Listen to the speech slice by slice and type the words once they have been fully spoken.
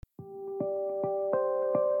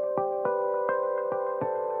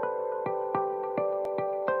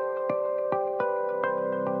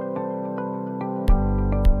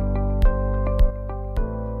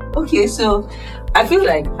Okay, so I feel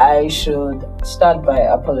like I should start by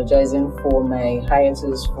apologizing for my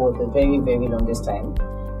hiatus for the very, very longest time.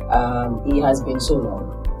 It has been so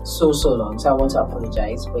long, so long. So I want to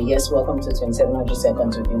apologize. But yes, welcome to 2700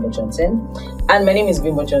 Seconds with Bimbo Johnson. And my name is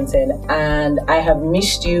Bimbo Johnson, and I have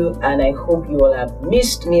missed you, and I hope you all have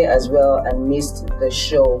missed me as well and missed the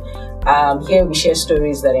show. Here we share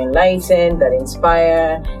stories that enlighten, that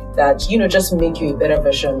inspire, that just make you a better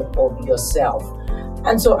version of yourself.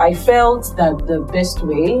 And so I felt that the best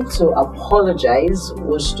way to apologize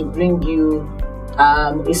was to bring you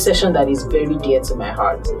a session that is very dear to my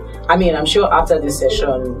heart. I mean, I'm sure after this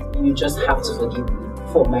session, you just have to forgive me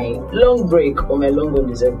for my long break or my long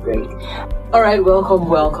undeserved break. All right,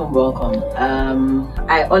 welcome.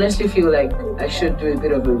 I honestly feel like I should do a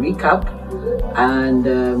bit of a recap and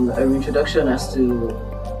an introduction as to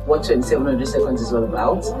what 2700 Seconds is all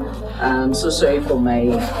about. So sorry for my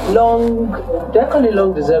long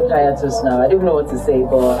deserved hiatus now. I don't know what to say,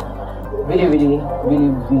 but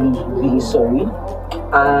really sorry.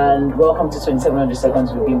 And welcome to 2700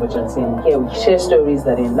 Seconds with Bimbo Johnson. Here we share stories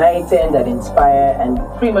that enlighten, that inspire, and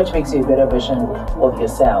pretty much makes you a better version of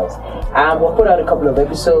yourselves. We'll put out a couple of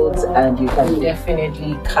episodes, and you can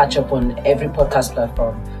definitely catch up on every podcast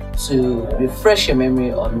platform to refresh your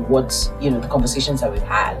memory on what the conversations that we've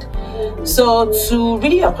had. So to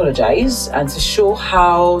really apologize and to show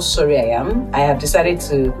how sorry I am, I have decided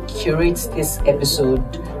to curate this episode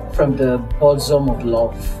from the bosom of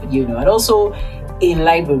love, and also in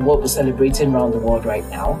line with what we're celebrating around the world right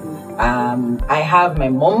now. I have my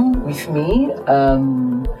mom with me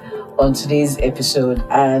on today's episode,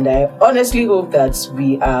 and I honestly hope that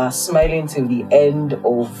we are smiling till the end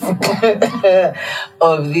of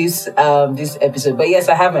of this episode. But yes,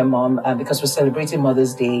 I have my mom because we're celebrating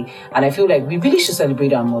Mother's Day, and I feel like we really should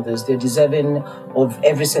celebrate our mothers. They're deserving of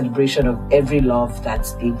every celebration, of every love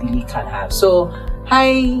that they really can have. So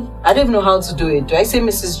hi, I don't even know how to do it. Do I say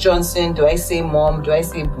Mrs. Johnson? Do I say Mom? Do I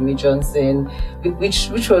say Bumi Johnson? Which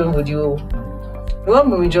one would you? You want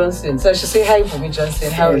Bumi Johnson? So I should say hi, Bumi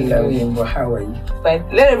Johnson. How are you? How are you?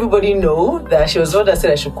 But let everybody know that she was the one that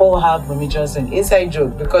said I should call her Bumi Johnson. Inside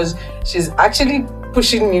joke, because she's actually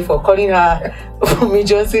pushing me for calling her Bumi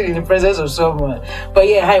Johnson in the presence of someone. But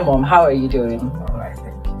yeah, hi Mom, how are you doing? All right,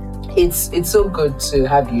 thank you. It's so good to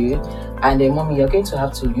have you. And Mommy, you're going to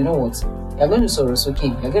have to, you know what? You're going to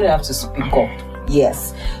Sorosoki. You're going to have to speak up.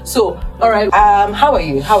 Yes. So, all right. How are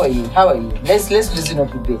you? Let's listen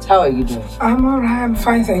up a bit. How are you doing? I'm all right. I'm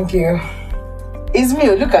fine, thank you. It's me.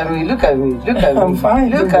 Look at me. I'm fine.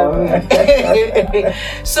 Look at me.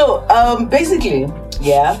 So, basically,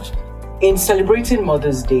 yeah. In celebrating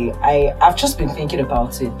Mother's Day, I've just been thinking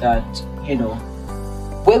about it that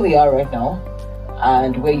where we are right now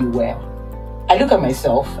and where you were. I look at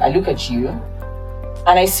myself. I look at you.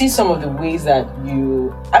 And I see some of the ways that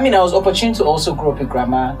I was opportune to also grow up with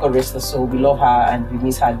Grandma, God rest her soul. We love her and we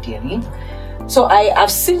miss her dearly. So I've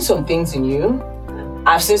seen some things in you.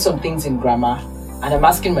 I've seen some things in Grandma. And I'm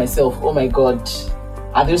asking myself, oh my God,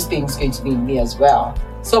 are those things going to be in me as well?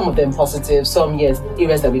 Some of them positive, some yes,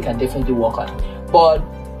 areas that we can definitely work on. But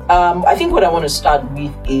I think what I want to start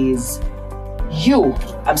with is you.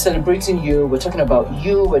 I'm celebrating you. We're talking about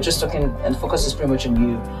you. We're just talking, and focus is pretty much on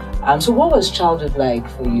you. So what was childhood like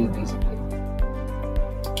for you, basically?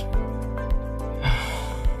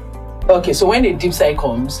 Okay, so when the deep side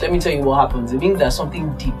comes, let me tell you what happens. It means that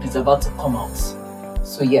something deep is about to come out.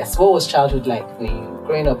 So yes, what was childhood like for you,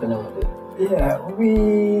 growing up in all of it? Yeah,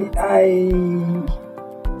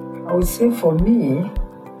 I would say for me,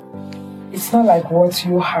 it's not like what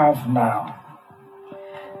you have now.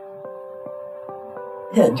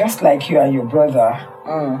 Yeah, just like you and your brother.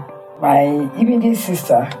 My immediate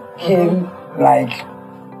sister came like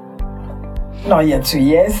not yet 2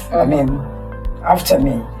 years, after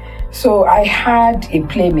me. So I had a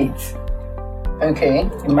playmate. Okay.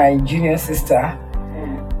 My junior sister.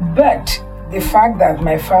 But the fact that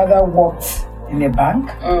my father worked in a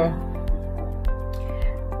bank,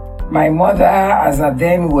 my mother, as at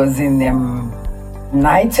then, was in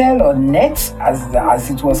NITEL or NET, as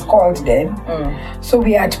it was called then. So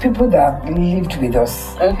we had people that lived with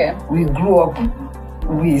us. Okay. We grew up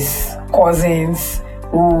with cousins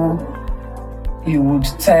who you would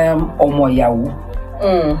term Omoyawu.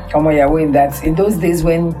 Omoyawu in those days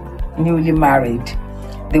when newly married,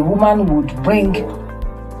 the woman would bring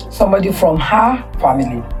somebody from her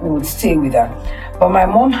family who would stay with her. But my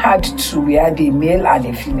mom had two. We had a male and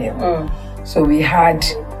a female. So we had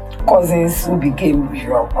cousins who became,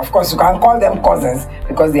 of course you can't call them cousins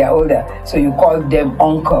because they are older, so you call them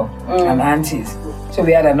uncle and aunties. So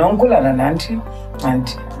we had an uncle and an auntie,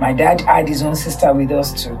 And my dad had his own sister with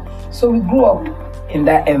us too. So we grew up in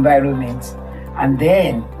that environment. And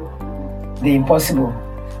then the impossible,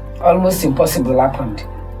 almost impossible happened.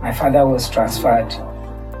 My father was transferred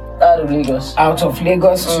Out of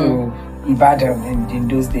Lagos. To Ibadan in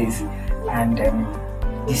those days. And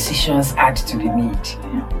decisions had to be made.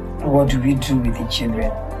 What do we do with the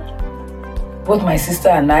children? Both my sister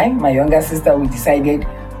and I, my younger sister, we decided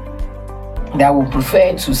that we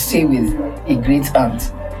prefer to stay with a great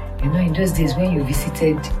aunt. You know, in those days when you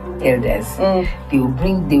visited elders, they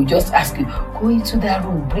will just ask you, go into that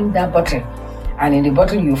room, bring that bottle. And in the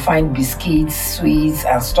bottle you find biscuits, sweets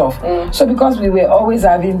and stuff. So because we were always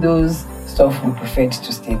having those stuff, we preferred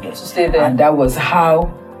to stay there. And that was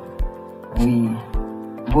how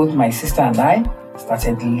both my sister and I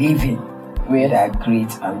started living with our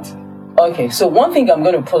great aunt. Okay, so one thing I'm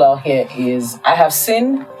going to pull out here is I'm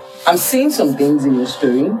seeing some things in your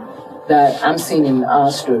story that I'm seeing in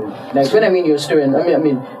our story. Like when I mean your story, I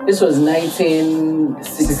mean this was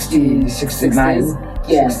 1960, 69,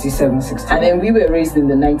 yeah, 67, 68. and then we were raised in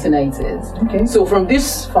the 1990s. Okay. So from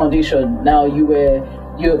this foundation, now you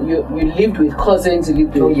lived with cousins, you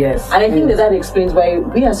lived with. Oh yes. And I think that explains why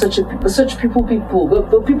we are such people,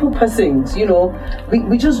 but people persons. You know,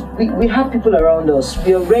 we have people around us.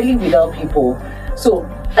 We are rarely without people. So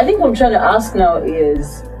I think what I'm trying to ask now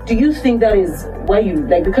is, do you think that is why you,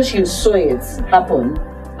 like, because you saw it happen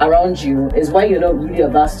around you, is why you're not really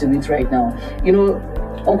averse to it right now? You know,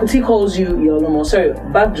 Uncle T calls you Iyalomo. Sorry,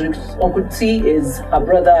 backdrift. Uncle T is her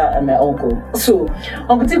brother and my uncle. So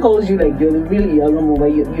Uncle T calls you like you're really Iyalomo, where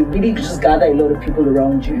you really just gather a lot of people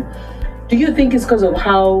around you. Do you think it's because of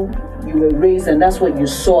how you were raised and that's what you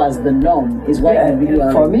saw as the norm? Is why you really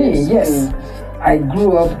are? For me, yes. I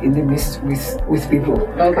grew up in the midst with people.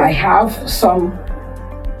 Okay. I have some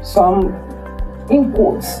in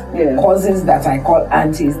quotes cousins that I call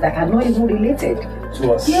aunties that are not even related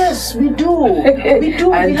to us. Yes, we do. We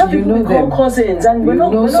do. And we have people we call cousins, and we're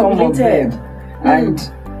not related. And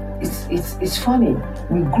it's funny.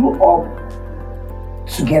 We grew up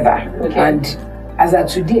together, and as of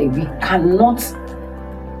today, we cannot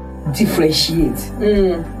differentiate.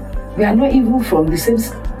 We are not even from the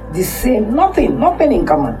same. Nothing in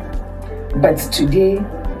common. But today,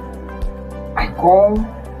 I call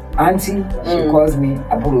auntie, she calls me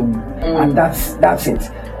Aburomi, and that's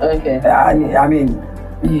it. Okay. I mean,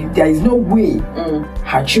 there is no way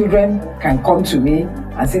her children can come to me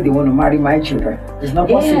and say they want to marry my children. It's not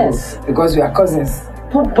possible because we are cousins.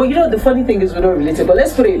 But you know, the funny thing is we're not related. But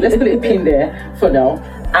let's put a pin there for now.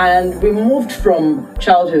 And we moved from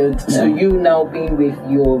childhood to you now being with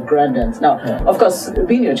your grandparents. Now, of course,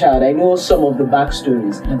 being your child, I know some of the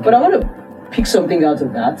backstories, but I want to pick something out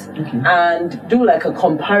of that and do like a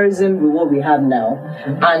comparison with what we have now,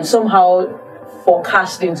 and somehow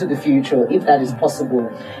forecast into the future, if that is possible.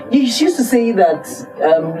 She used to say that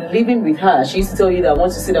living with her, she used to tell you that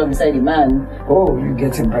once you sit down beside a man, you're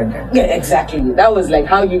getting pregnant. Yeah, exactly. That was like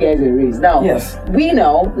how you guys were raised. Now, we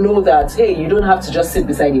now know that, hey, you don't have to just sit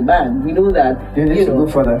beside a man. We know that you need to go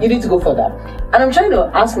further. You need to go further. And I'm trying to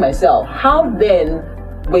ask myself, how then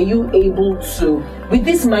were you able to, with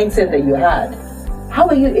this mindset that you had, how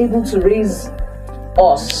were you able to raise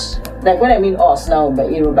us, like when I mean us now, but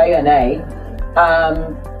Bayo and I,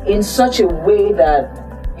 in such a way that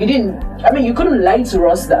you couldn't lie to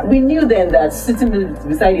us that we knew then that sitting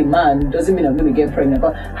beside a man doesn't mean I'm going to get pregnant.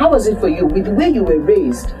 But how was it for you with the way you were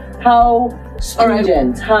raised? How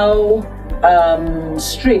stringent, how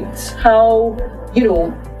strict, how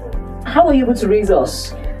were you able to raise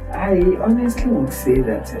us? I honestly would say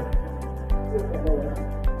that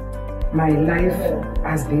my life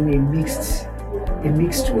has been a mixed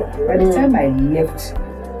one. By the time I left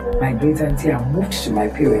my great auntie, I moved to my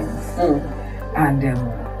parents, and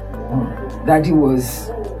Daddy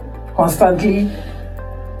was constantly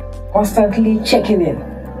checking in.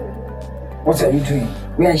 What are you doing?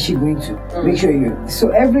 Where is she going to? Make sure you. So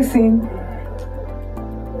everything.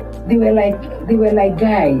 They were like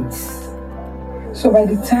guides. So by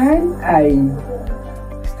the time I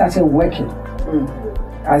started working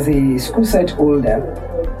as a school set holder,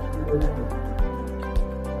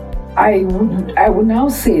 I would now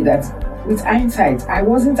say that with hindsight, I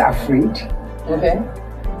wasn't afraid. Okay.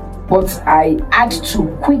 But I had to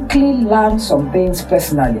quickly learn some things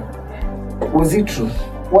personally. Was it true?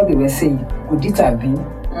 What they were saying, could it have been?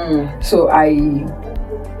 So I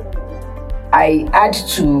had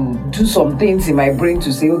to do some things in my brain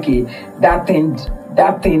to say, okay, that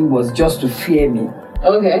thing was just to fear me.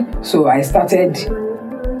 Okay. So I started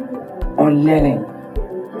unlearning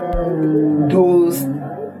those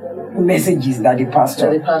messages that they passed So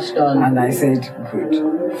on. they passed on. And I said,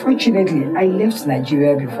 good. Fortunately, I left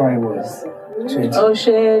Nigeria before I was 20. Oh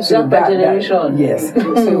shit, So that generation. yes.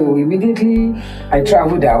 So immediately I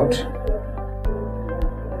traveled out.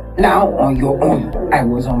 Now on your own. I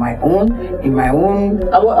was on my own, in my own.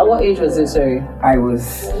 At what age was this, sorry? I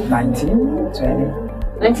was 19, 20.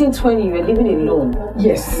 1920, you were living alone.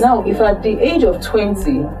 Yes. Now, if at the age of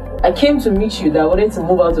 20, I came to meet you that I wanted to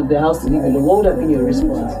move out of the house to live alone, what would have been your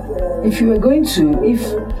response? If you were going to, if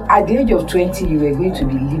at the age of 20 you were going to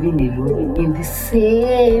be living alone in the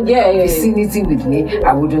same vicinity with me,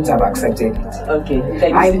 I wouldn't have accepted it. Okay.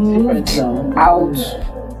 I moved out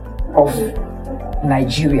of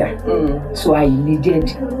Nigeria, so I needed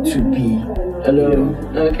to be alone.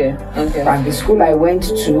 Okay. And the school I went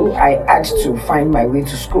to, I had to find my way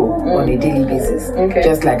to school on a daily basis,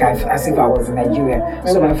 just like as if I was in Nigeria.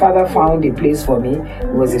 So my father found a place for me.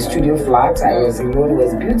 It was a studio flat. I was alone. It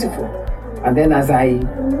was beautiful. And then as I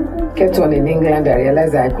kept on in England, I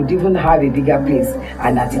realized that I could even have a bigger place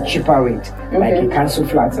and at a cheaper rate, like a council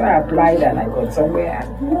flat. So I applied and I got somewhere.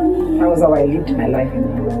 That was how I lived my life in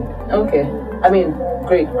England. Okay. I mean,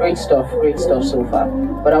 great stuff so far.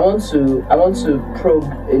 But I want to probe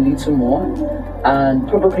a little more and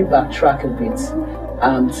probably backtrack a bit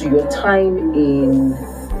to your time in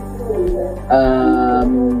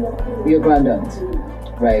your granddad,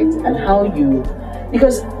 right? And how you,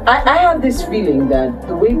 because I have this feeling that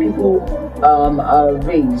the way people are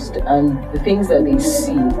raised and the things that they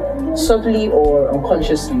see, subtly or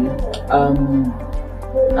unconsciously,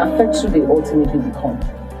 affects who they ultimately become.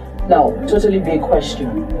 Now, totally big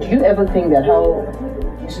question. Do you ever think that how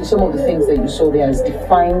some of the things that you saw there has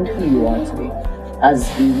defined who you are today? As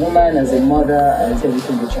a woman, as a mother, as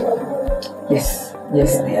everything that you are? Yes,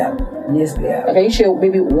 they are. Yes, they are. Can you share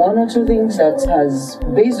maybe one or two things that has,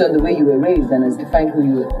 based on the way you were raised and has defined who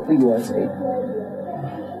you are today?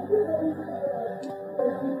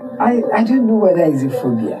 I don't know whether it's a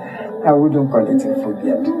phobia. I wouldn't call it a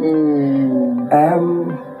phobia.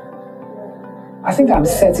 I think I'm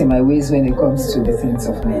set in my ways when it comes to the things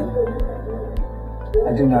of men.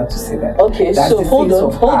 I don't know how to say that. Okay, so hold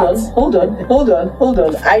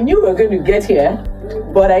on. I knew we were going to get here,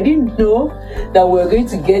 but I didn't know that we were going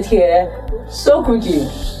to get here so quickly.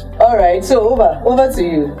 All right, so over to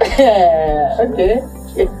you. Okay.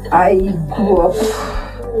 I grew up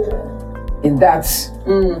in that.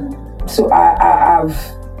 So I've,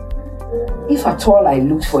 if at all I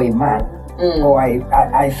looked for a man, or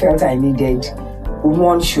I felt I needed,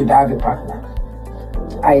 one should have a partner,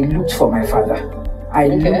 I looked for my father. I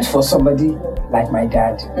looked for somebody like my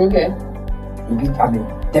dad. Okay. I mean,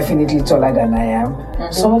 definitely taller than I am.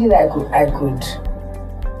 Somebody that I could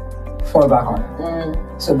fall back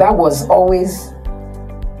on. So that was always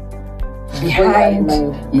behind.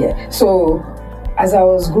 Yeah. So as I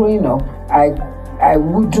was growing up, I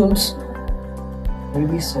wouldn't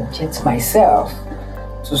really subject myself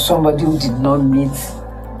to somebody who did not meet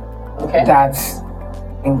that,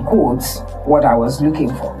 in quotes, what I was looking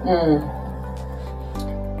for.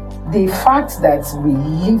 The fact that we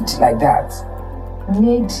lived like that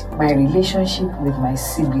made my relationship with my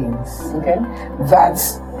siblings that,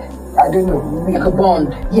 I don't know, we like a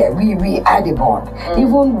bond. Yeah, we had a bond.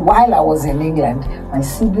 Even while I was in England, my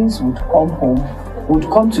siblings would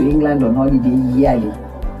come to England on holiday yearly.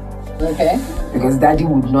 Okay. Because daddy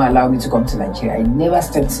would not allow me to come to Nigeria. I never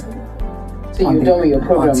stepped. So you're done with your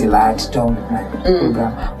program? Until I had done with my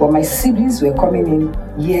program. But my siblings were coming in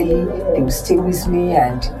yearly. They would stay with me,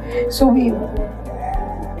 and so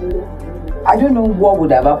I don't know what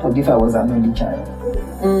would have happened if I was an only child.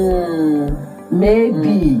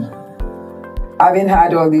 Maybe having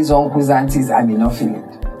had all these uncles, aunties, I may not feel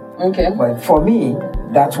it. Okay. But for me,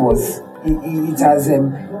 that was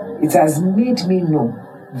it has made me know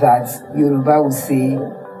that Yoruba will say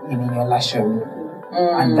 "Iniyan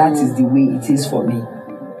and that is the way it is for me.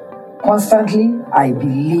 Constantly, I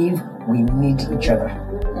believe we need each other.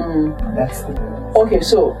 That's it. Okay,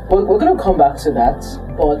 so we're going to come back to that,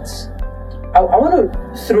 but I want to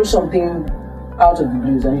throw something out of the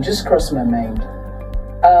blues, and it just crossed my mind.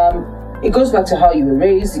 It goes back to how you were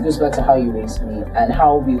raised, it goes back to how you raised me, and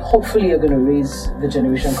how we hopefully are going to raise the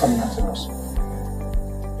generation coming after us.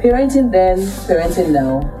 Parenting then, parenting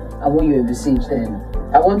now, and what you envisage then.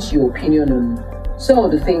 I want your opinion on some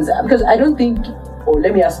of the things, because I don't think, or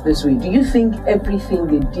let me ask this way, do you think everything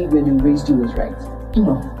they did when they raised you was right?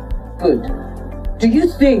 No. Good. Do you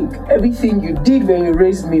think everything you did when you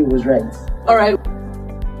raised me was right? All right.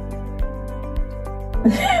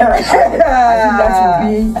 I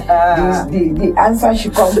think that would be the answer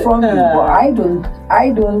should come from you, but I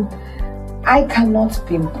don't I cannot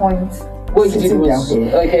pinpoint what you did was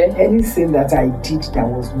okay. Anything that I did that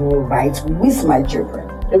was not right with my children.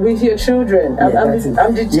 With your children, I'm the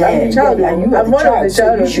child. And I'm one of the child.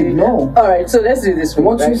 So you should know. All right, so let's do this.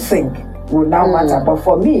 What you think will now matter. But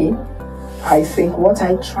for me, I think what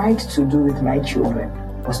I tried to do with my children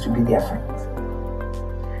was to be their friend.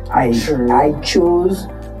 I chose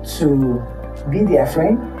to be their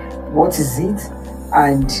friend. What is it?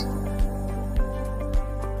 And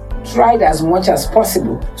tried as much as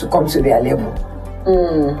possible to come to their level.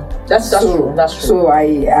 That's true. That's true. So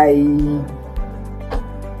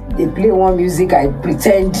they play one music, I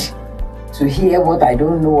pretend to hear what I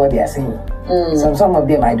don't know what they are saying. Some of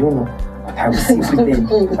them I don't know, but I will still pretend.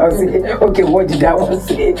 I will say, okay, what did that one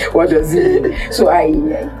say? What does it mean? So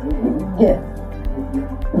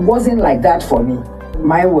it wasn't like that for me.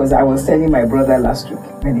 Mine was, I was telling my brother last week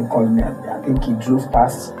when he called me, I think he drove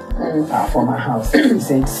past from my house. He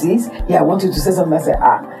said, sis, I want you to say something. I said,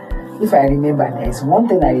 if I remember, there is one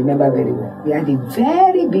thing I remember very well. We had a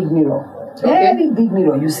very big mirror. Very big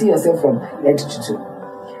mirror. You see yourself from head to toe.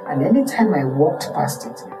 And anytime I walked past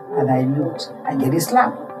it and I looked, I get a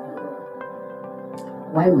slap.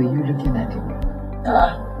 Why were you looking at it?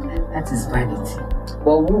 That is vanity.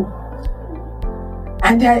 Well, who?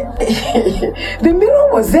 And the mirror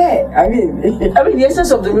was there. I mean, the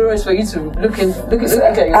essence of the mirror is for you to look at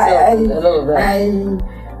yourself and all of that.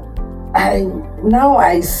 Now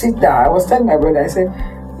I sit down. I was telling my brother, I said,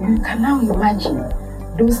 you can now imagine.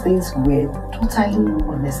 Those things were totally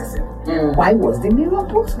unnecessary. Why was the mirror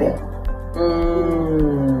put there?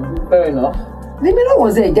 Fair enough. The mirror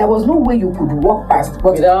was there. There was no way you could walk past.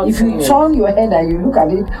 But if you turn your head and you look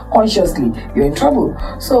at it consciously, you're in trouble.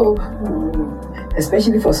 So,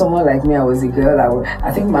 especially for someone like me, I was a girl.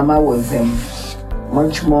 I think Mama was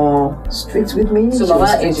much more strict with me. So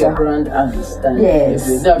Mama is your grand aunt? Yes.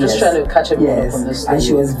 No, I'm just trying to catch everyone up on this story. And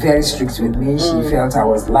she was very strict with me. She felt I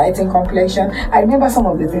was light in complexion. I remember some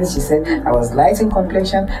of the things she said. I was light in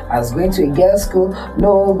complexion. I was going to a girls' school.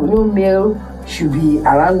 No male should be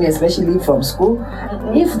around me, especially from school.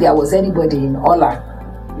 If there was anybody in Ola,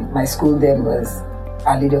 my school then was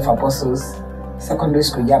Our Lady of Apostles Secondary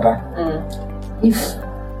School, Yaba. If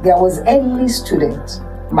there was any student,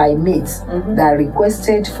 my mates, that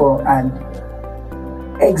requested for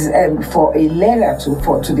for a letter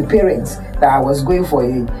to the parents that I was going for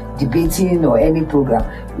a debating or any program,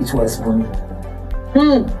 it was Bumi.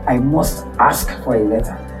 I must ask for a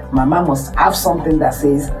letter. Mama must have something that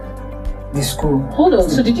says the school. Hold on.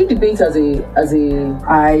 So did you debate as a?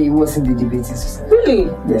 I was in the debating society. Really?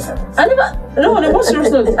 Yes, I was. I never. No, on a more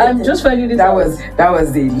serious note, I'm just finding this. That was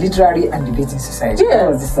the literary and debating society. Yeah.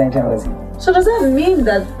 That was the society I was in. So does that mean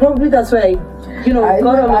that probably that's where I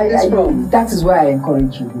got all of this from? That is why I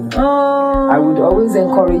encourage you. I would always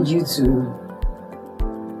encourage you to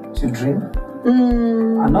dream,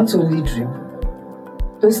 and not only dream.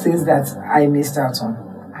 Those things that I missed out on,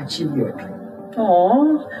 achieve your dream.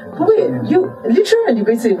 Oh, wait, you literary and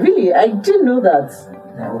debating, really? I didn't know that.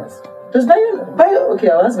 That was. Does bio? Okay,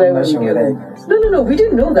 I'll ask bio. No, we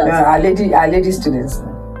didn't know that. No, our lady students.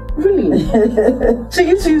 Really? So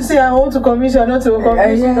you say I want to commission, not to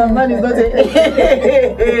commission. The man is not a.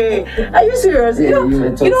 Are you serious?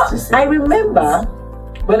 I remember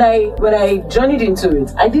when I journeyed into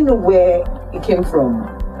it, I didn't know where it came from.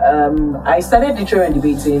 I started literary and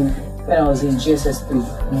debating when I was in GSS3.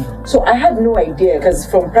 So I had no idea, because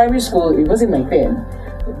from primary school it wasn't my pen.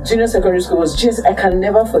 Junior secondary school was just, I can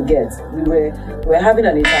never forget. We were having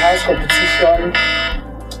an inter-house competition,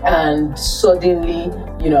 and suddenly,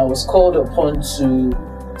 I was called upon to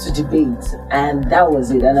debate, and that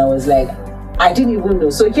was it. And I was like, I didn't even know.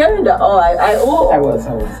 So hearing that, I was,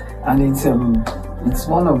 and it's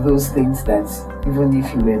one of those things that even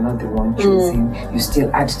if you were not the one choosing, you still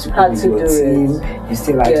had to be with your team. You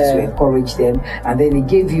still had to encourage them, and then it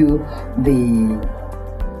gave you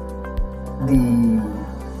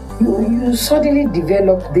you suddenly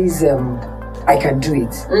develop this I can do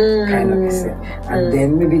it kind of thing. And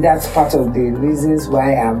then maybe that's part of the reasons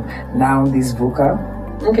why I'm now this vocal.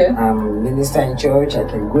 Okay. I'm minister in church. I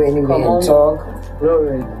can go anywhere and talk.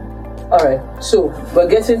 Glory. All right. So we're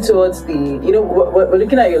getting towards the, we're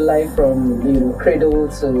looking at your life from cradle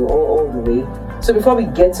to all the way. So before we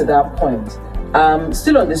get to that point,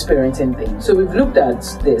 still on this parenting thing. So we've looked at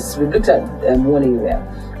this. We've looked at one area.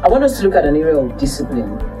 I want us to look at an area of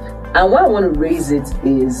discipline. And why I want to raise it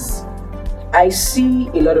is, I see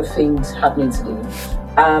a lot of things happening today.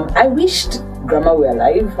 I wished Grandma were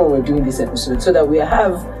alive before we're doing this episode, so that we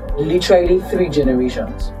have literally 3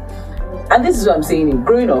 generations. And this is what I'm saying.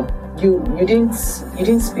 Growing up, you didn't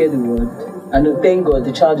spare the word. And thank God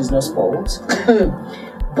the child is not spoiled.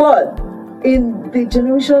 But in the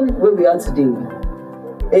generation where we are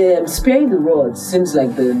today, sparing the rod seems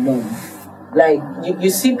like the norm. Like you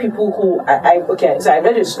see people who so I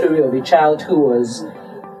read a story of a child who was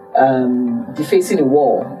defacing a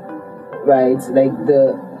wall, right? Like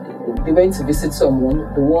they went to visit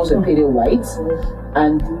someone, the walls were painted white,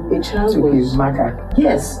 and a child was marker.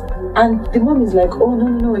 Yes. And the mom is like, oh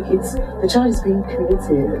no, it's the child is being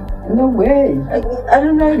creative. No way. I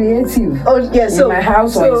don't know. Creative. Oh yeah, so in my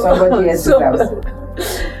house or in somebody else's house.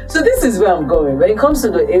 So this is where I'm going. When it comes to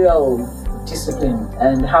the area of discipline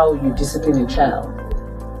and how you discipline a child,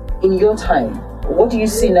 in your time, what do you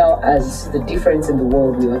see now as the difference in the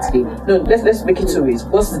world we are today? No, let's make it two ways.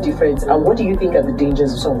 What's the difference, and what do you think are the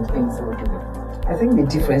dangers of some of the things that we're doing? I think the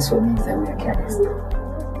difference for me is that we are careless.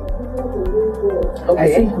 Okay.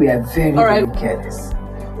 I think we are very careless.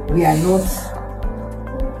 We are not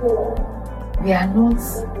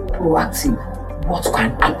proactive. What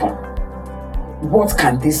can happen? What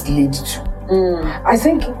can this lead to? I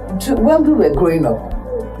think when we were growing up,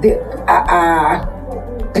 our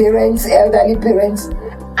parents, elderly parents,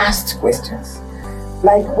 asked questions.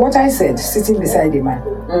 Like what I said, sitting beside a man.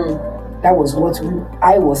 That was what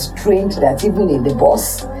I was trained that even in the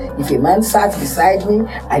bus, if a man sat beside me,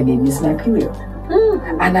 I may miss my period.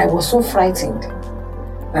 And I was so frightened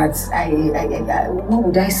that what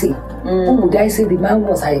would I say? Who would I say the man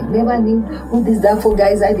was? I never knew who these damn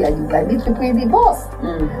guys are. I meet people in the bus.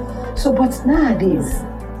 So, but nowadays,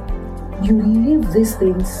 you leave these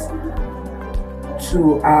things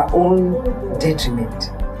to our own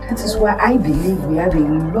detriment. That is why I believe we have a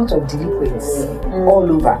lot of delinquents all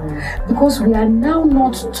over. Because we are now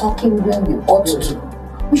not talking when we ought to.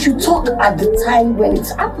 We should talk at the time when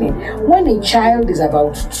it's happening. When a child is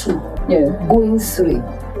about 2, going 3,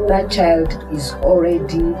 that child is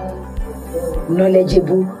already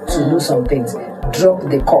knowledgeable to know some things. Drop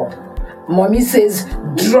the cup. Mommy says,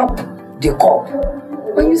 drop the cup.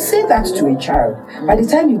 When you say that to a child, by the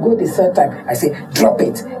time you go the 3rd time, I say, drop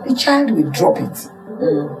it. The child will drop it.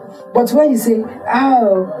 But when you say,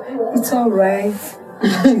 oh, it's all right.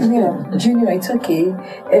 Junior, it's okay.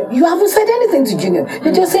 You haven't said anything to Junior.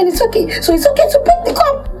 You're just saying it's okay. So it's okay to pick the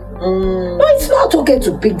cup. No, it's not okay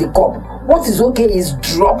to pick the cup. What is okay is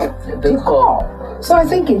drop the cup. So I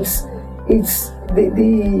think it's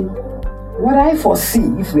the what I foresee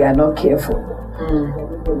if we are not careful.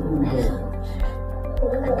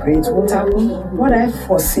 I pray it won't happen. What I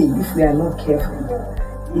foresee if we are not careful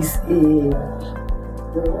is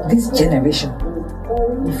this generation.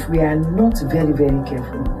 If we are not very, very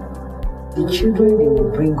careful, the children they will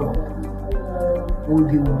bring up will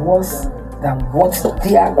be worse than what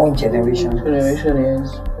their own generation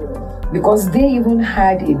is. Because they even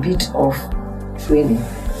had a bit of training.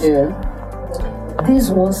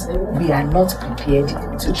 These ones, we are not prepared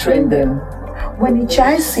to train them. When a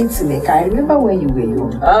child sits in a car, I remember when you were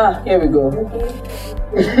young. Here we go.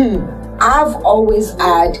 I've always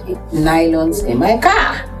had nylons in my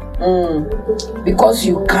car. Because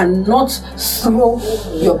you cannot throw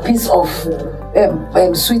your piece of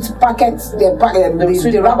sweet packet,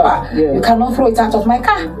 the wrapper. You cannot throw it out of my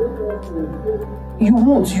car. You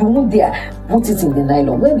won't dare put it in the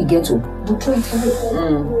nylon. When we get home, we'll throw it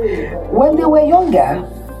away. When they were younger,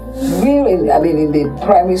 in the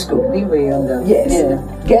primary school, we were younger. Yes.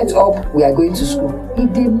 Get up, we are going to school.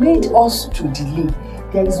 If they made us to delay,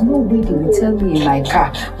 there is no way they will tell me in my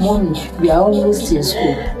car, Mommy, we are almost in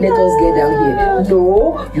school. Let us get down here.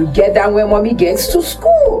 No, you get down when Mommy gets to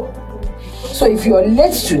school. So if you're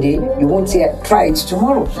late today, you won't try it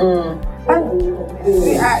tomorrow.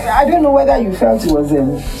 And I don't know whether you felt it was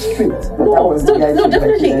strict. No,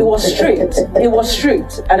 definitely it was strict. It was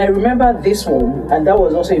strict. And I remember this one, and that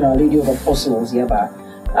was also in Our Lady of Apostles,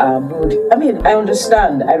 I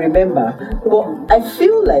understand, I remember, but I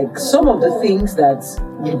feel like some of the things that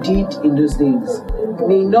you did in those days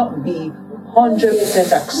may not be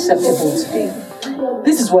 100% acceptable today.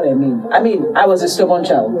 This is what I mean. I was a stubborn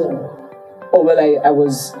child. I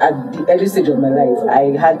was at the early stage of my life.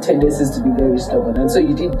 I had tendencies to be very stubborn, and so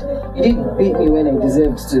you did beat me when I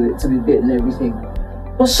deserved to be beaten and everything.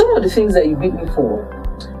 But some of the things that you beat me for,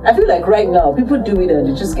 I feel like right now people do it and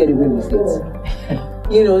they just get away with it.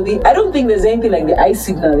 I don't think there's anything like the eye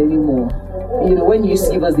signal anymore. When you used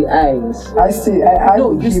to give us the eyes. I'm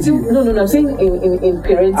saying in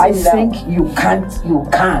parenting I think you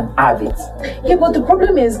can have it. Yeah, but the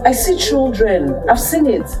problem is, I see children, I've seen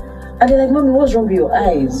it. And they're like, Mommy, what's wrong with your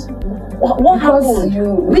eyes? What happened?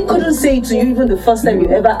 We couldn't say it to you even the first time you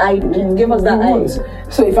ever gave us that eyes.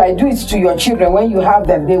 So if I do it to your children, when you have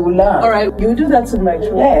them, they will learn. All right, you do that to my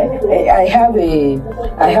children. Yeah, I have a,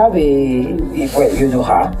 well, you know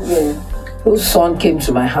her, whose son came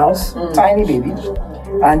to my house, tiny baby,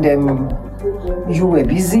 and you were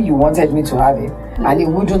busy, you wanted me to have it, and he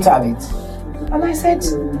wouldn't have it. And I said,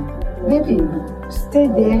 baby, stay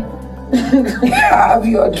there. Have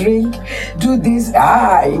your drink, do this.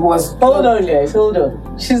 It was. Hold on, guys, hold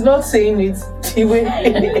on. She's not saying it the way.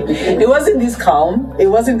 It wasn't this calm.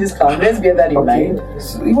 Let's bear that in mind.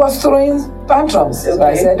 So he was throwing tantrums. So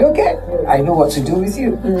I said, okay, I know what to do with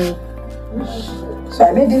you. So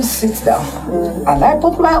I made him sit down, and I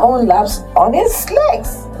put my own laps on his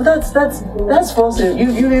legs. That's false.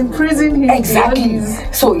 You imprisoned him. Exactly.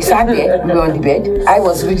 So he sat there, we were on the bed. I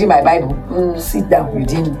was reading my Bible. Sit down, you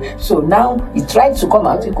didn't. So now he tried to come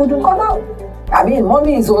out, he couldn't come out. I mean,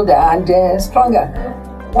 Mommy is older and stronger.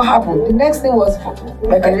 What happened? The next thing was,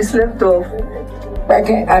 and he slept off.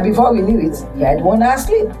 And before we knew it, he had 1 hour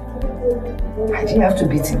sleep. I didn't have to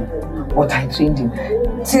beat him, but I trained him.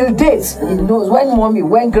 Till date, he knows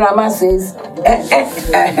when grandma says,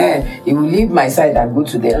 he will leave my side and go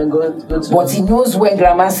to them. But he knows when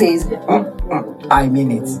grandma says, I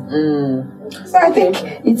mean it. So I think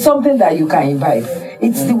it's something that you can imbibe.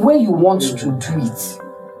 It's the way you want to do it.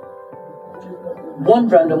 One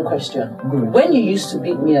random question. Good. When you used to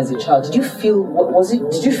beat me as a child, did you feel,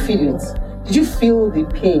 did you feel it? Did you feel the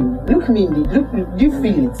pain? Look me in did you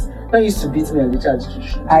feel it? When you used to beat me as a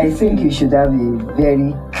child? I think you should have a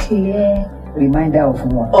very clear reminder of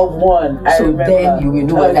one. I so remember. Then you will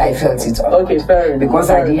know whether I felt it or not. Okay, fair enough. Because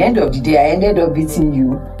at the end of the day, I ended up beating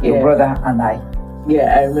you, your brother, and I.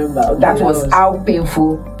 Yeah, I remember. Okay, that was how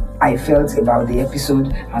painful I felt about the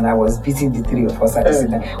episode, and I was beating the three of us at the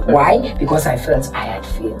same time. Why? Because I felt I had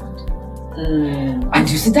failed. And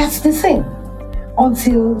you see, that's the thing.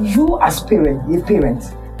 Until you as a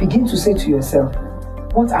parent, begin to say to yourself,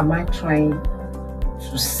 what am I trying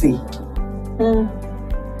to say?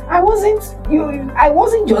 I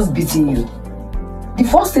wasn't just beating you. The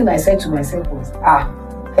first thing I said to myself was,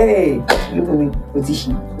 hey, look at me,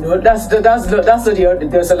 Otishi. No, that's not the other.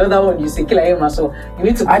 There's another one you say, so you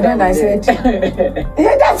need to. And then I said,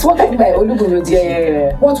 yeah, that's what I mean by Olugun Otishi.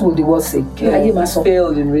 Yeah. What will the world say?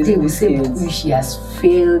 Failed in raising. They will say she has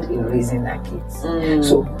failed in raising her kids.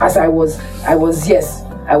 So as I was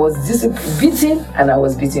beating, and I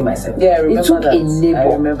was beating myself. Yeah, I remember it took that. a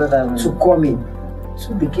neighbor to come in.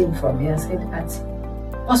 So they came from here and said, Auntie,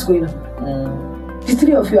 what's going on? The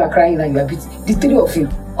three of you are crying and you are beating. The three of you,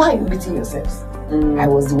 why are you beating yourselves? I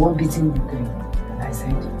was the one beating the three. And I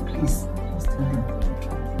said, please, just tell them.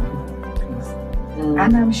 Please.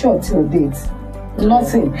 And I'm sure till date,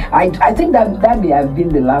 nothing. I think that may have been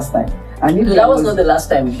the last time. And if that was not the last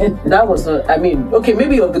time. That was not, I mean, okay,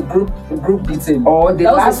 maybe of the group beating. Or the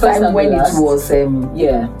last time when it was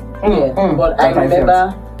but I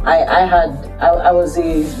remember I was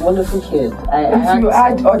a wonderful kid. If you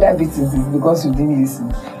had other beatings, it's because you didn't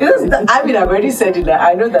listen. I mean, I've already said it.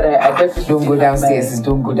 I know that I definitely don't go downstairs.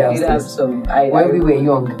 Don't go downstairs. When we were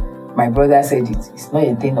young, my brother said it. It's not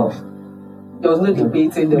a thing of. There was no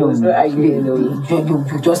debating. There was no arguing.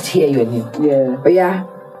 You just hear your name. Yeah. But yeah,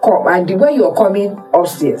 come. And the way you're coming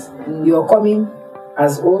upstairs, you're coming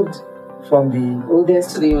as old from the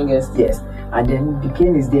oldest to the youngest. Yes. And then the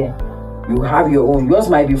king is there. You have your own. Yours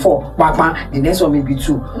might be 4. The next one may be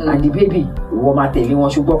 2. And the baby,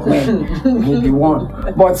 maybe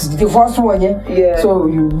 1. But the first one, so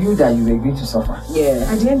you knew that you were going to suffer. Yeah.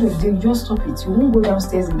 At the end of the day, you just stop it. You won't go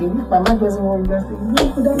downstairs again. If my man doesn't want you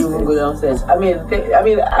downstairs, you won't go downstairs. I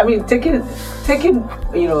mean, taking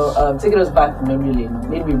us back to memory lane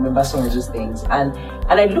made me remember some of those things. And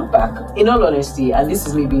I look back, in all honesty, and this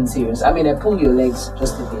is me being serious. I mean, I pulled your legs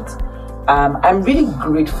just a bit. I'm really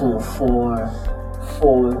grateful for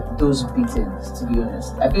those beatings, to be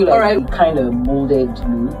honest. I feel like it kind of molded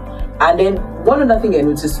me. And then one other thing I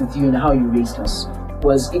noticed with you and how you raised us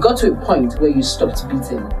was it got to a point where you stopped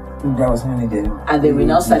beating. That was when they did. And then we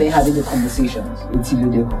now started having the conversations.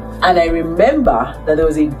 And I remember that there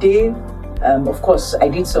was a day, of course, I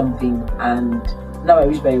did something, and now I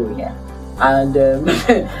wish Barry were here. And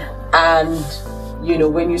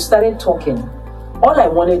when you started talking, all I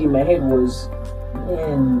wanted in my head was,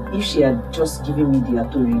 man, if she had just given me the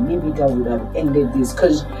authority, maybe that would have ended this.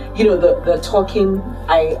 Because, the talking,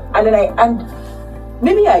 and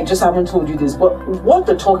maybe I just haven't told you this, but what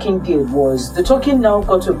the talking did was, the talking now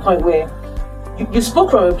got to a point where you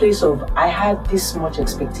spoke from a place of, I had this much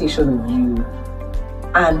expectation of you,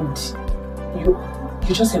 and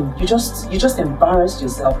you just embarrassed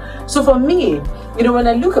yourself. So for me, when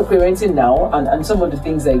I look at parenting now and some of the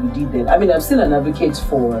things that you did then, I mean, I'm still an advocate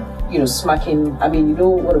for, smacking. I mean,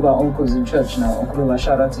 what about uncles in church now? Uncle Noah,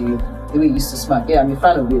 shout out to you. The way you used to smack. Yeah, I'm a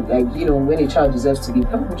fan of it. Like, when a child deserves to be,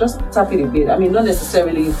 just tap it a bit. I mean, not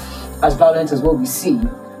necessarily as violent as what we see.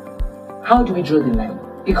 How do we draw the line?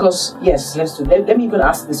 Because, yes, let me even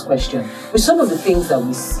ask this question. With some of the things that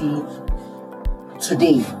we see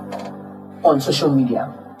today on social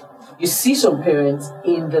media, you see some parents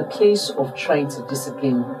in the place of trying to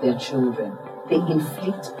discipline their children, they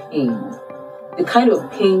inflict pain. The kind of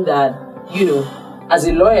pain that, as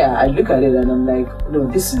a lawyer, I look at it and I'm like, no,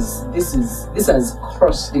 this has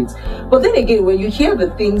crossed it. But then again, when you hear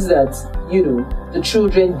the things that, the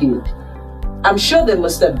children did, I'm sure there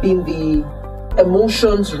must have been the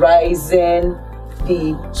emotions rising,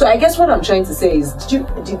 so I guess what I'm trying to say is,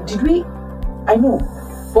 did we, I know,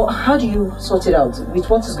 but how do you sort it out with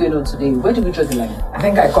what is going on today? Where do we draw the line? I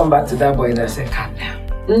think I come back to that boy that said, calm down.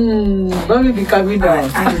 Let me be calming down.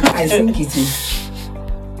 I think it is.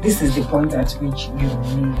 This is the point at which you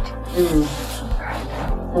need to calm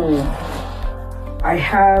down. I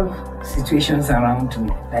have situations around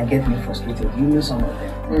me that get me frustrated. You know some of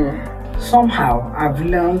them. Somehow I've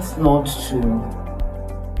learned not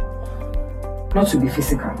to be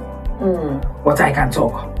physical, but I can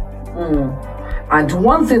talk. And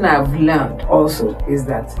one thing I've learned also is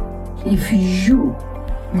that if you,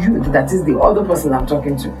 that is the other person I'm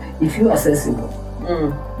talking to, if you're accessible,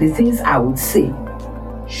 the things I would say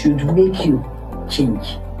should make you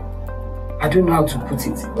change. I don't know how to put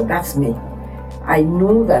it, but that's me. I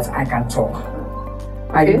know that I can talk.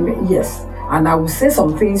 Okay. Yes. And I will say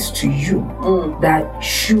some things to you that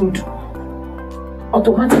should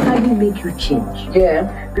automatically make you change.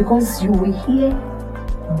 Yeah. Because you will hear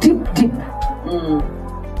deep.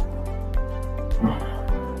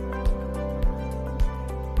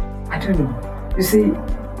 I don't know. You see,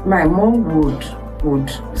 my mom would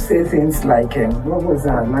say things like, what was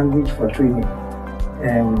our language for training?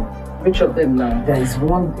 Which of them now? There is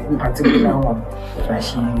one in particular one that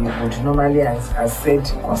she would normally has said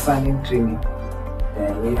concerning training.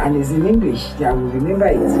 And it's in English. I will remember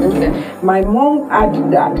it. Okay. My mom added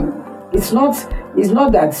that it's not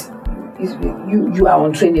that you are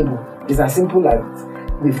untrainable. It's as simple as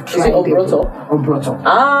we've tried. Is it unbrought up?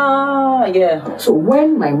 Ah, yeah. So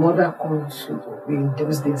when my mother called you in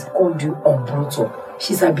those days, called you unbrought up,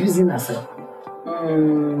 she's abusing herself.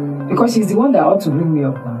 Because she's the one that ought to bring me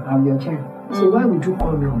up now. I'm your child. So why would you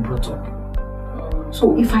call me unbrought up?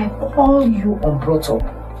 So if I call you unbrought up,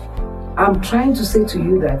 I'm trying to say to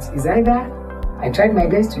you that is either I tried my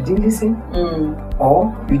best, you didn't listen,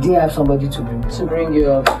 or you didn't have somebody to bring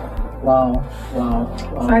you up. Wow.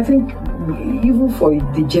 So I think even for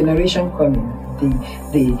the generation coming,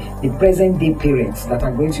 the present day parents that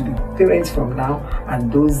are going to be parents from now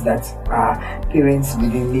and those that are parents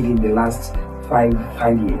within maybe the last 5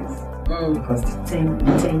 years, because the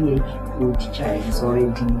 10-year-old child is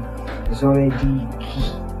already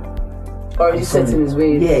set in his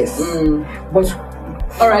ways. Yes. But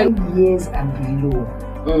 5 years and below,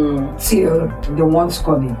 till the ones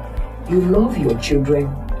coming, you love your children,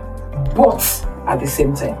 but at the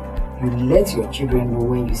same time, you let your children know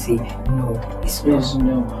when you say no, it's no. Yes,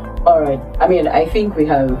 no. All right. I mean, I think we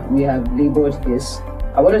have labored this.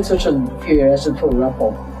 I want to touch on a few areas before we wrap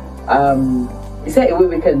up. Is there a way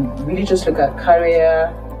we can really just look at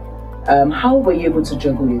career? How were you able to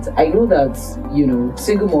juggle it? I know that,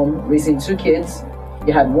 single mom, raising 2 kids,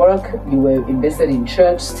 you had work, you were invested in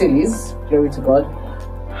church, still is, glory to God.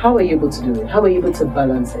 How were you able to do it? How were you able to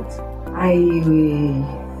balance it?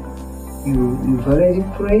 You've already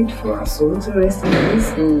prayed for our soul to rest in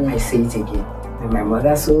peace. I say it again. May my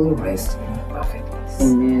mother's soul rest in perfect peace.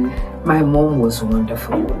 Amen. My mom was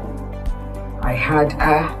wonderful. I had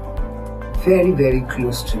her very, very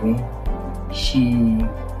close to me. She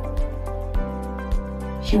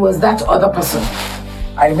was that other person.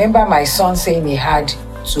 I remember my son saying he had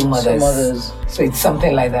 2 mothers. So it's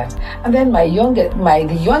something like that. And then the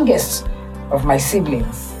youngest of my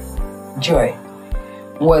siblings, Joy,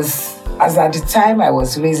 was, as at the time I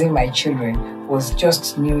was raising my children, was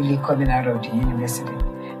just newly coming out of the university.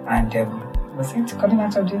 And was it coming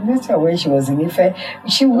out of the university, or when she was in Ife,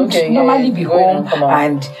 she would normally be home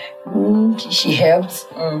and she helped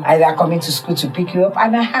either coming to school to pick you up.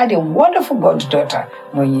 And I had a wonderful goddaughter,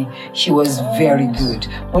 Monyi. She was very good.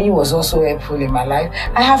 Monyi was also helpful in my life.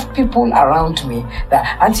 I have people around me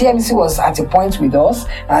that Auntie MC was at a point with us,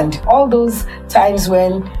 and all those times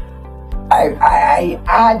when I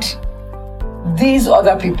had these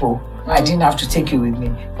other people I didn't have to take you with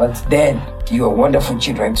me, but then you are wonderful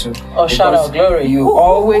children too. Oh, shout out, glory. You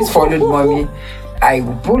always followed mommy. I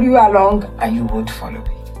would pull you along and you would follow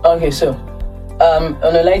me. Okay, so on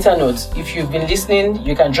a lighter note, if you've been listening,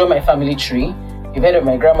 you can draw my family tree. You've heard of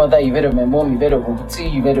my grandmother, you've heard of my mom, you've heard of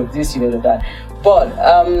Obuti, you've heard of this, you've heard of that. But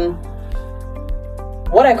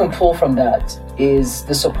what I can pull from that is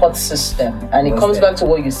the support system. And it comes back to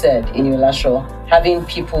what you said in your last show, having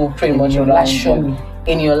people pretty much around you.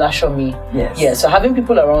 In your Lashomi. Yes. Yeah, so having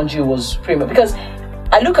people around you was pretty much, because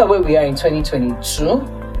I look at where we are in 2022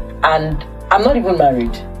 and I'm not even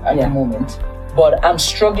married at the moment, but I'm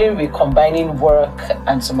struggling with combining work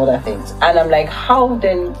and some other things. And I'm like, how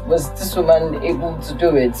then was this woman able to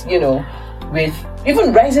do it, you know, with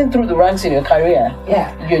even rising through the ranks in your career?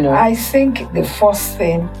 Yeah. You know, I think the first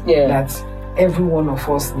thing that every one of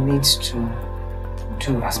us needs to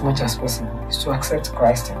do as much as possible is to accept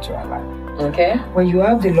Christ into our life. Okay. When you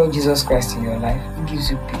have the Lord Jesus Christ in your life, it gives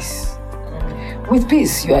you peace. With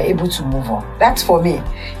peace, you are able to move on. That's for me.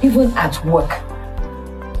 Even at work,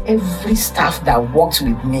 every staff that worked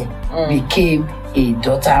with me became a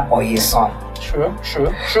daughter or a son. True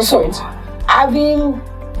So point. having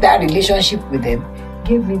that relationship with them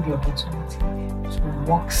gave me the opportunity to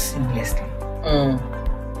work seamlessly.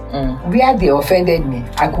 Where they offended me,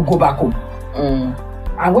 I could go back home.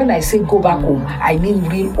 And when I say go back home, I mean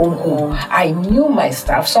real home. I knew my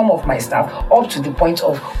staff, some of my staff, up to the point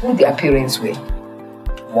of who their parents were.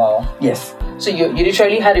 Wow. Yes. So you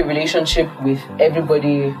literally had a relationship with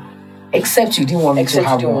everybody, except you didn't want me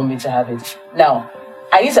to have it. Now,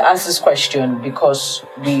 I need to ask this question because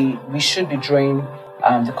we should be drawing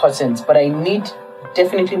the curtains, but I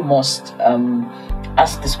definitely must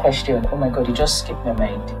ask this question. Oh my God, it just skipped my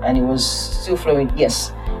mind and it was still flowing.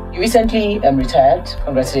 Yes, you recently retired.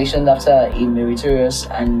 Congratulations after a meritorious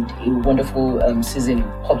and a wonderful season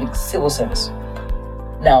in public civil service.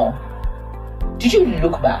 Now, did you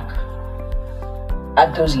look back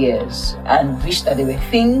at those years and wish that there were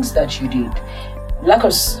things that you did?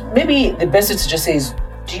 Maybe the best way to just say is,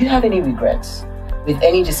 do you have any regrets with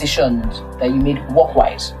any decisions that you made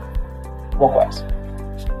work-wise?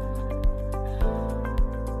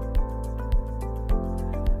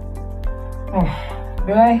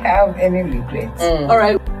 Do I have any regrets? All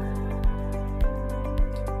right.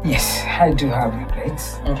 Yes, I do have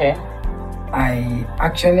regrets. Okay. I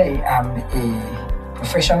actually am a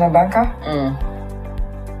professional banker.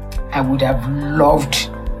 I would have loved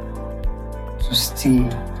to stay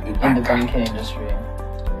in the banking industry.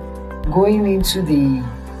 Going into the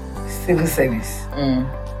civil service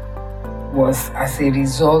was as a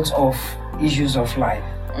result of issues of life.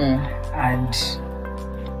 And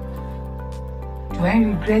do I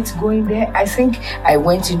regret going there? I think I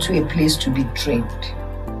went into a place to be trained.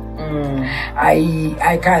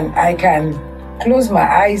 I can close my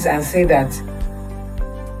eyes and say that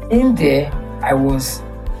in there I was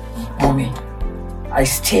mommy. I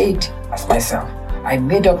stayed as myself. I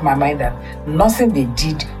made up my mind that nothing they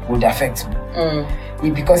did would affect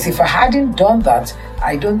me. Because if I hadn't done that,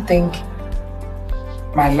 I don't think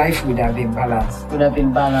my life would have been balanced.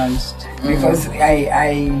 Because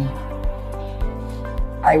I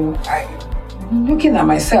looking at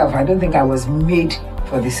myself, I don't think I was made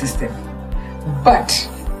for the system. But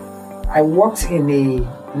I worked in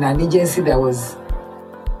an agency that was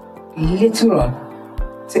later on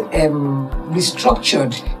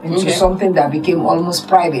restructured into something that became almost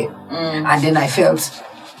private. And then I felt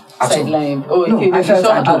sidelined. I felt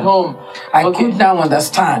at home. I could now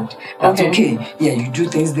understand that, you do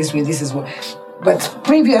things this way, this is what. But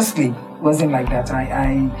previously, it wasn't like that.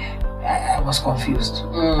 I was confused.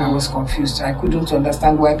 I couldn't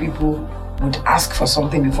understand why people would ask for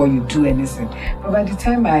something before you do anything. But by the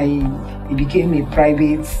time it became a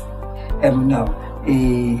private,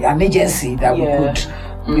 an agency that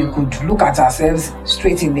we could look at ourselves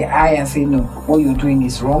straight in the eye and say, no, what you're doing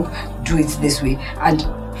is wrong, do it this way. And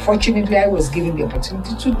fortunately, I was given the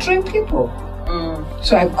opportunity to train people.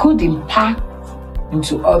 So I could impart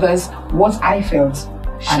into others what I felt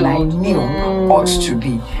and I knew ought to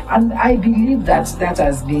be. And I believe that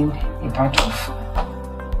has been a part of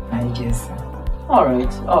my agency. All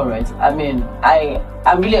right. I mean,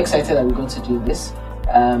 I'm really excited that we got to do this.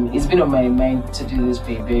 It's been on my mind to do this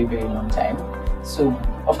for a very, very long time. So,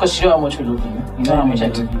 of course, you know how much we love you. You know how much I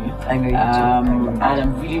love you. I know you do. And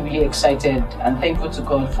I'm really, really excited and thankful to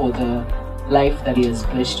God for the life that He has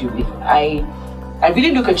blessed you with. I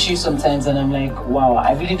really look at you sometimes and I'm like, wow,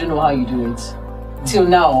 I really don't know how you do it. Till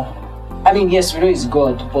now. I mean, yes, we know it's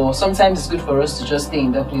God, but sometimes it's good for us to just stay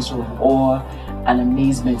in that place of awe and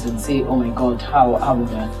amazement and say, oh my God, how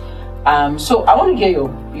would I? So I want to get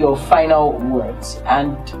your final words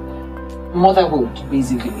and motherhood,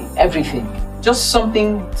 basically everything. Just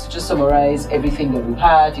something to just summarize everything that we've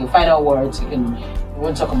had. Your final words. You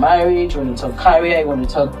want to talk marriage, you want to talk career, you want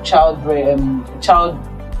to talk childbearing,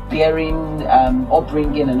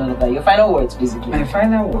 upbringing, and all of that. Your final words, basically. My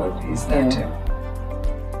final word is that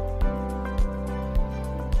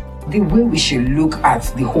the way we should look at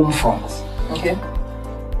the home front, okay,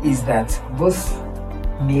 is that both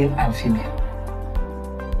male and female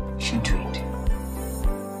should do it.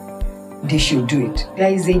 They should do it.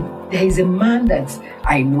 There is a man that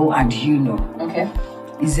I know and you know. Okay.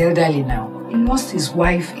 He's elderly now. He lost his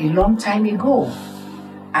wife a long time ago.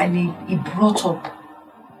 And he brought up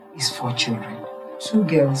his 4 children. 2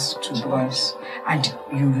 girls, 2 boys. And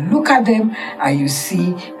you look at them and you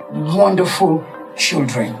see wonderful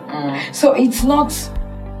children. So it's not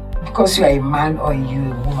because you are a man or you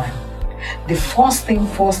a woman. The first thing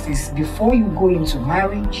first is, before you go into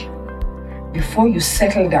marriage, before you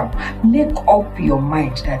settle down, make up your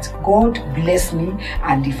mind that God bless me,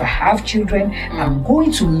 and if I have children, I'm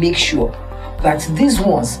going to make sure that these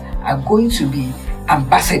ones are going to be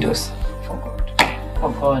ambassadors for God.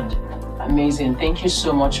 For God. Amazing. Thank you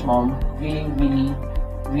so much, Mom. Really, really,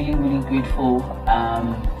 really, really grateful.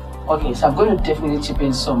 Okay, so I'm going to definitely chip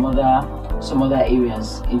in some other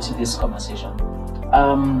areas into this conversation.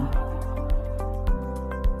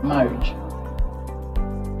 Marriage.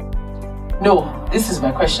 No, this is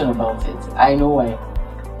my question about it. I know why.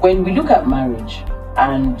 When we look at marriage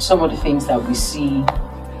and some of the things that we see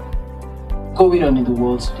going on in the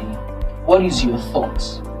world today, what is your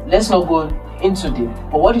thoughts? Let's not go into deep,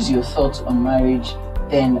 but what is your thoughts on marriage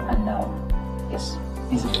then and now? Yes,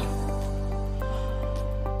 easily.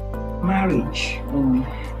 Marriage.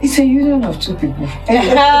 It's a union of 2 people.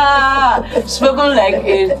 Spoken like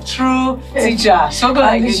a true teacher. Spoken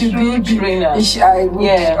like a true trainer. I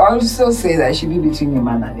would also say that it should be between a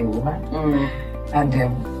man and a woman. And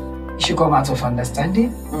it should come out of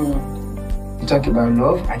understanding. We talk about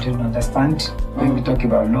love. I don't understand when we talk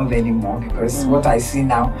about love anymore, because what I see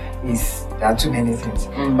now is there are too many things.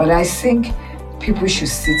 But I think people should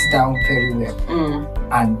sit down very well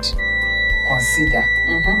and consider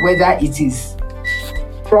whether it is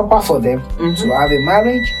proper for them to have a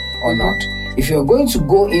marriage or not. If you're going to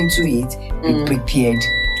go into it, be prepared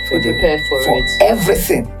for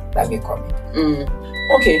everything that may come in.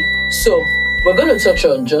 Okay, so we're going to touch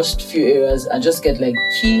on just a few areas and just get like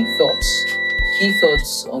key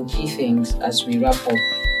thoughts on key things as we wrap up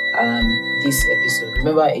this episode.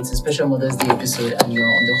 Remember, it's a special Mother's Day episode and you're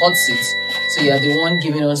on the hot seat, so you're the one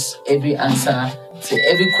giving us every answer to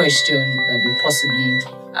every question that we possibly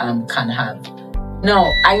can have.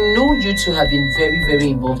 Now, I know you two have been very, very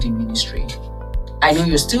involved in ministry. I know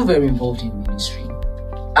you're still very involved in ministry.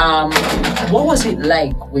 What was it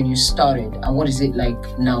like when you started, and what is it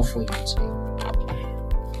like now for you today?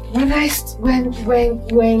 When I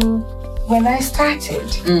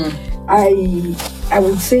started, I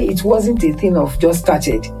would say it wasn't a thing of just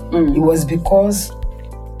started. It was because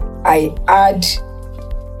I had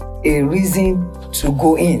a reason to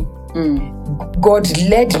go in. God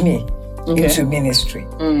led me into ministry.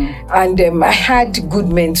 And I had good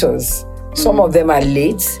mentors. Some of them are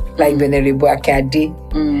late, like Venerable Akade.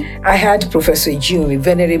 I had Professor Ijumi,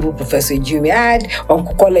 Venerable Professor Ijumi. I had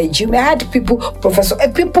Uncle Kola Ijumi. I had people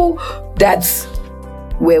that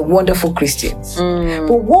were wonderful Christians.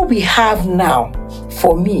 But what we have now,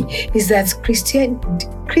 for me, is that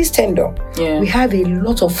Christendom, we have a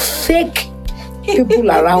lot of fake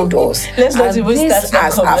people around us. Let's not even start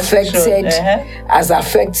that conversation. Has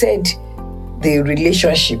affected the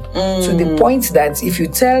relationship to the point that if you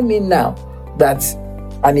tell me now that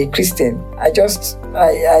I'm a Christian, I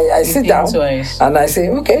sit down and I say,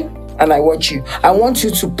 okay, and I watch you. I want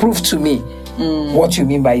you to prove to me what you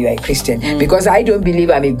mean by you are a Christian, because I don't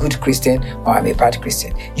believe I'm a good Christian or I'm a bad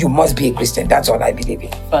Christian. You must be a Christian. That's all I believe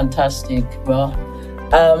in. Fantastic. Well,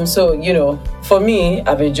 so, for me,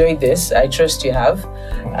 I've enjoyed this. I trust you have.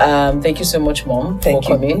 Thank you so much, Mom, for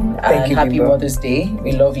coming. Thank you, happy Mother's Day.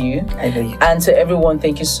 We love you. I love you. And to everyone,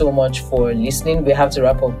 thank you so much for listening. We have to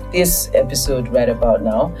wrap up this episode right about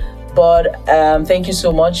now. But thank you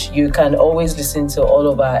so much. You can always listen to all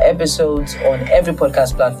of our episodes on every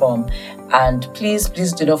podcast platform. And please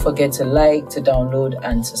do not forget to like, to download,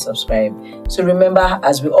 and to subscribe. So remember,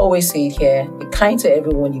 as we always say here, be kind to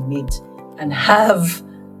everyone you meet and have,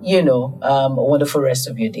 a wonderful rest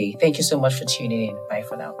of your day. Thank you so much for tuning in. Bye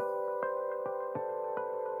for now.